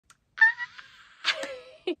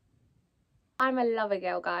I'm a lover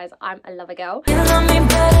girl, guys. I'm a lover girl.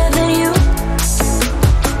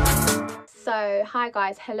 So hi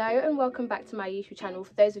guys, hello and welcome back to my YouTube channel.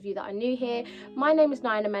 For those of you that are new here, my name is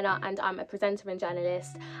Nayana Mena and I'm a presenter and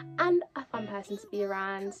journalist and a fun person to be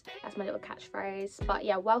around. That's my little catchphrase. But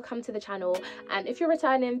yeah, welcome to the channel, and if you're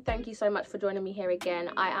returning, thank you so much for joining me here again.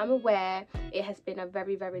 I am aware it has been a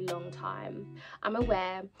very long time. I'm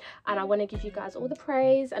aware, and I want to give you guys all the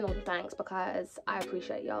praise and all the thanks because I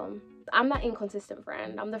appreciate y'all. I'm that inconsistent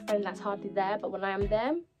friend. I'm the friend that's hardly there, but when I am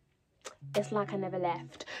there, it's like I never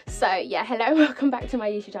left. So yeah, hello, welcome back to my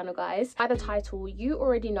YouTube channel, guys. By the title, you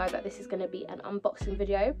already know that this is going to be an unboxing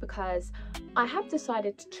video because I have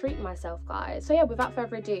decided to treat myself, guys. So yeah, without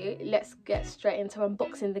further ado, let's get straight into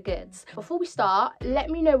unboxing the goods. Before we start, let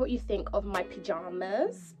me know what you think of my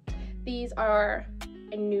pajamas. These are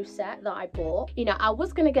a new set that I bought. You know, I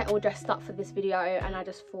was gonna get all dressed up for this video and I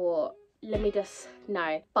just thought, let me just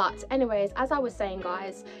know. But anyways, as I was saying,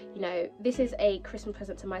 guys, you know, this is a Christmas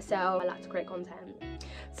present to myself. I like to create content,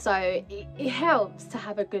 so it helps to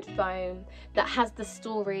have a good phone that has the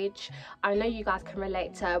storage. I know you guys can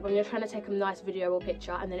relate to when you're trying to take a nice video or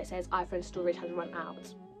picture and then it says iPhone storage has run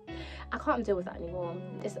out. I can't deal with that anymore.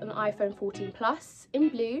 It's an iPhone 14 Plus in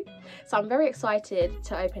blue, so I'm very excited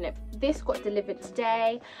to open it. This got delivered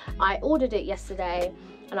today. I ordered it yesterday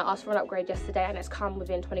and I asked for an upgrade yesterday and it's come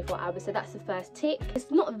within 24 hours, so that's the first tick.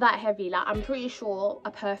 It's not that heavy. Like, I'm pretty sure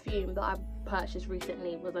a perfume that I purchased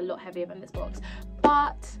recently was a lot heavier than this box,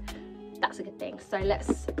 but that's a good thing. So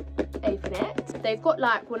let's open it. They've got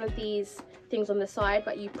like one of these things on the side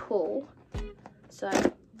but you pull, so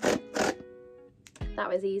that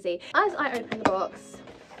was easy. As I open the box,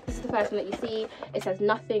 this is the first one that you see. It says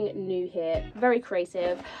nothing new here. Very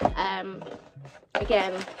creative.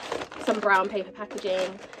 Again, some brown paper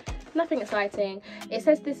packaging, nothing exciting. It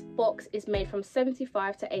says this box is made from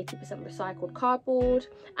 75 to 80% recycled cardboard,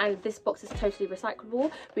 and this box is totally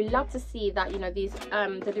recyclable. We love to see that, you know, these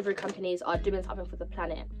delivery companies are doing something for the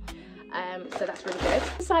planet. So that's really good.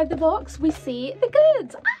 Inside the box we see the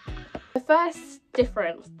goods. The first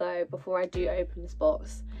difference though, before I do open this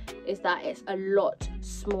box, is that it's a lot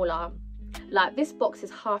smaller. Like, this box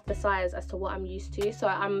is half the size as to what I'm used to, so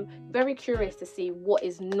I'm very curious to see what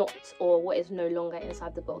is not or what is no longer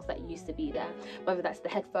inside the box that used to be there. Whether that's the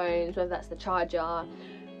headphones, whether that's the charger,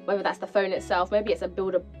 whether that's the phone itself. Maybe it's a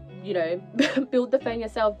build the phone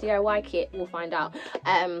yourself DIY kit. We'll find out.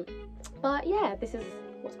 But yeah, this is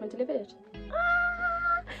what's been delivered.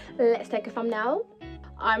 Let's take a thumbnail.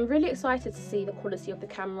 I'm really excited to see the quality of the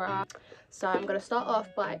camera, so I'm going to start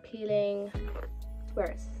off by peeling where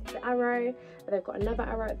it's the arrow, and they've got another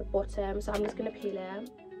arrow at the bottom, so I'm just going to peel it.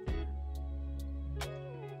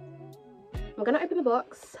 I'm going to open the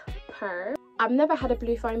box. I've never had a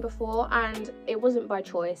blue phone before and it wasn't by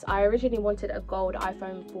choice. I originally wanted a gold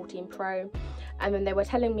iPhone 14 Pro, and then they were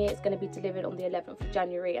telling me it's going to be delivered on the 11th of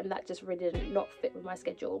January, and that just really did not fit with my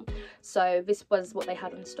schedule. So this was what they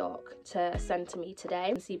had in stock to send to me today.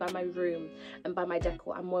 You can see by my room and by my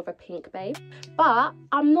decor, I'm more of a pink babe, but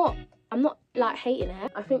I'm not like hating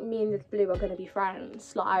it. I think me and this blue are going to be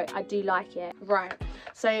friends. Like, I do like it. Right,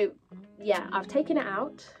 so yeah, I've taken it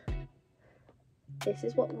out. This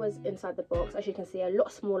is what was inside the box. As you can see, a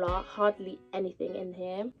lot smaller, hardly anything in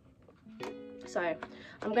here. So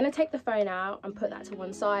I'm going to take the phone out and put that to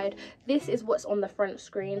one side. This is what's on the front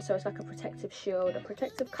screen, so it's like a protective shield, a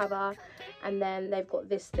protective cover, and then they've got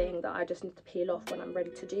this thing that I just need to peel off when I'm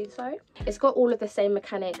ready to do so. It's got all of the same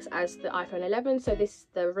mechanics as the iPhone 11, so this is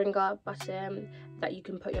the ringer button that you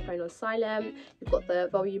can put your phone on silent. You've got the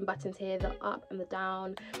volume buttons here, the up and the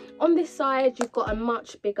down. On this side you've got a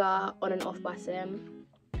much bigger on and off button,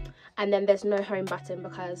 and then there's no home button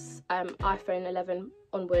because iPhone 11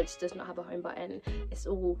 onwards does not have a home button. It's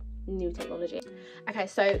all new technology. Okay,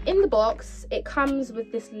 so in the box it comes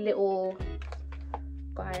with this little,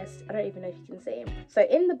 guys, I don't even know if you can see. So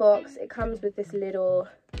in the box it comes with this little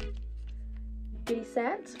goodie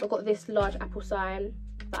set. I've got this large Apple sign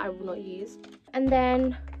that I will not use, and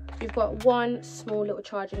then you've got one small little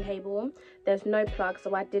charging cable. There's no plug,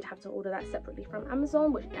 so I did have to order that separately from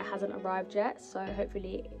Amazon, which it hasn't arrived yet, so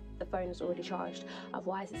hopefully the phone is already charged.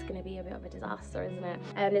 Otherwise it's going to be a bit of a disaster, isn't it?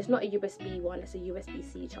 And it's not a USB one, it's a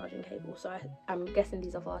USB-C charging cable, so I'm guessing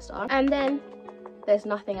these are faster. And then there's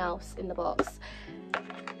nothing else in the box.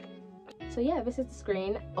 So yeah, this is the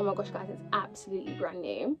screen. Oh my gosh, guys, it's absolutely brand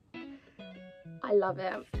new. I love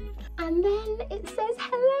it. And then it says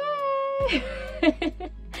hello.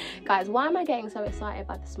 Guys, why am I getting so excited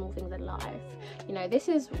by the small things in life? You know, this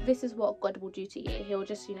is what God will do to you. He'll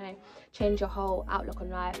just, you know, change your whole outlook on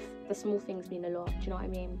life. The small things mean a lot, do you know what I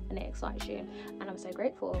mean? And it excites you, and I'm so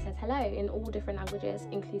grateful. It says hello in all different languages,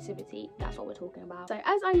 inclusivity, that's what we're talking about. So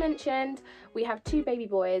as I mentioned, we have 2 baby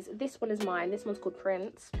boys. This one is mine, this one's called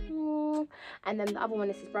Prince, and then the other one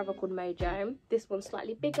is his brother called Mojo. This one's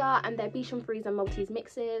slightly bigger, and they're Bichon Frise and Maltese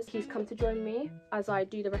mixes. He's come to join me as I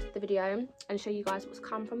do the rest of the video and show you guys what's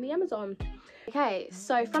come from the Amazon. Okay,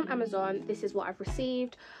 so from Amazon, this is what I've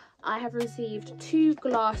received. I have received 2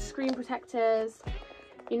 glass screen protectors.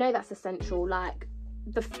 You know that's essential. Like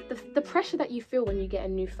the pressure that you feel when you get a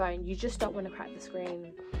new phone, you just don't want to crack the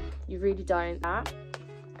screen. You really don't. That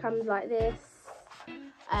comes like this.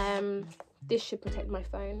 This should protect my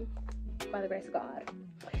phone by the grace of God.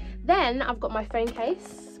 Then I've got my phone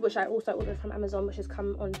case, which I also ordered from Amazon, which has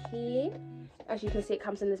come on here. As you can see, it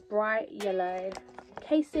comes in this bright yellow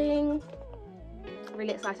casing.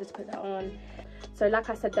 Really excited to put that on. So like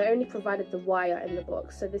I said, they only provided the wire in the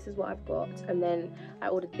box, so this is what I've got. And then I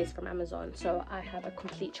ordered this from Amazon, so I have a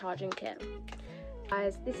complete charging kit.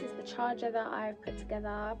 Guys, this is the charger that I've put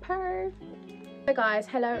together. So guys,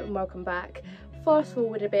 hello and welcome back. Fast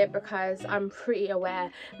forward a bit because I'm pretty aware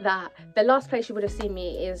that the last place you would have seen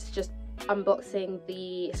me is just unboxing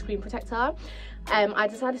the screen protector. I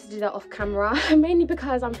decided to do that off camera mainly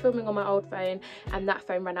because I'm filming on my old phone and that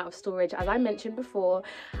phone ran out of storage, as I mentioned before.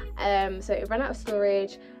 So it ran out of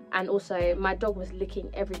storage, and also my dog was licking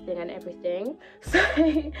everything, so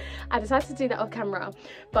I decided to do that off camera,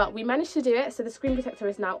 but we managed to do it. So the screen protector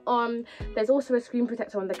is now on. There's also a screen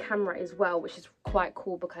protector on the camera as well, which is quite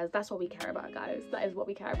cool because that's what we care about, guys. That is what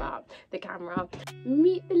we care about, the camera.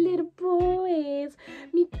 Meet the little boys,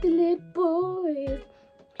 meet the little boys.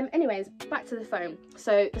 Anyways, back to the phone.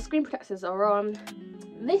 So the screen protectors are on.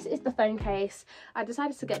 This is the phone case. I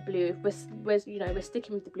decided to get blue. We're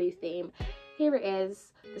sticking with the blue theme. Here it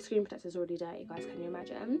is. The screen protector is already dirty, guys, can you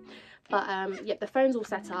imagine? But yeah, the phone's all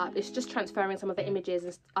set up. It's just transferring some of the images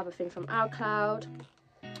and other things from our cloud.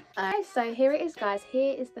 So here it is, guys.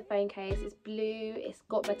 Here is the phone case. It's blue, it's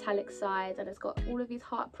got metallic sides, and it's got all of these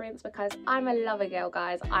heart prints because I'm a lover girl,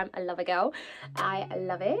 guys. I'm a lover girl. I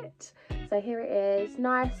love it. So here it is.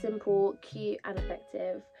 Nice, simple, cute and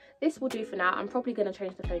effective. This will do for now. I'm probably going to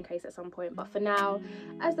change the phone case at some point, but for now,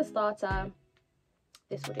 as the starter,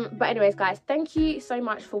 this will do. But anyways, guys, thank you so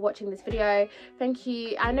much for watching this video. Thank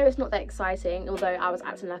you. I know it's not that exciting, although I was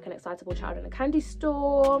acting like an excitable child in a candy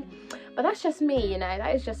store, but that's just me, you know.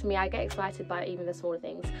 That is just me. I get excited by even the smaller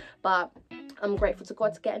things, but I'm grateful to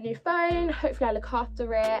God to get a new phone. Hopefully I look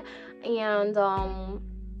after it, and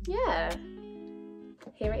yeah,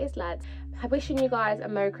 here it is, lads. I'm wishing you guys a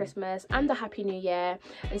Merry Christmas and a Happy New Year,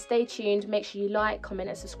 and stay tuned. Make sure you like, comment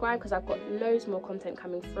and subscribe because I've got loads more content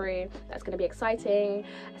coming through that's going to be exciting,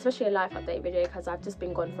 especially a life update video because I've just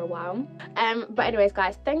been gone for a while. But anyways,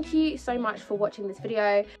 guys, thank you so much for watching this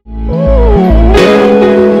video.